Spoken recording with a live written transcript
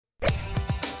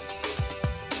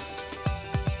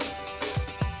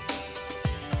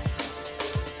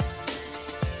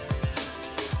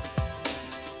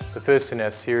The first in our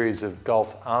series of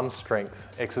golf arm strength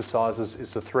exercises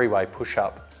is the three-way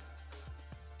push-up.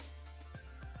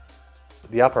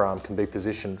 The upper arm can be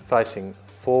positioned facing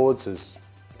forwards, as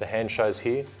the hand shows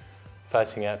here,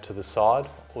 facing out to the side,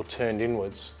 or turned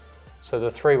inwards. So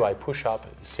the three-way push-up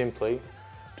is simply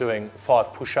doing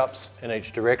 5 push-ups in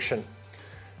each direction.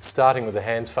 Starting with the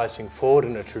hands facing forward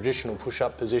in a traditional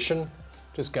push-up position,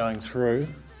 just going through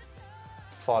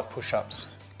 5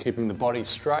 push-ups, keeping the body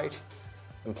straight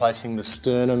and placing the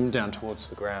sternum down towards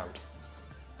the ground.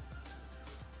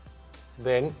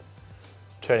 Then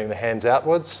turning the hands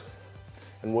outwards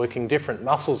and working different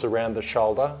muscles around the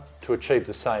shoulder to achieve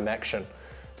the same action.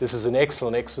 This is an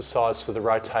excellent exercise for the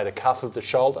rotator cuff of the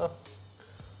shoulder.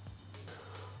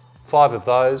 5 of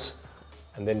those,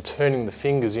 and then turning the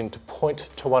fingers in to point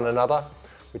to one another,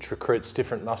 which recruits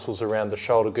different muscles around the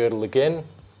shoulder girdle again,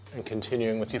 and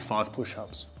continuing with your 5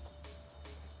 push-ups.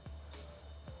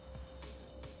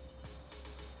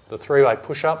 The three-way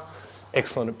push-up,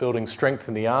 excellent at building strength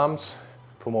in the arms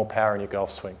for more power in your golf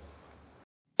swing.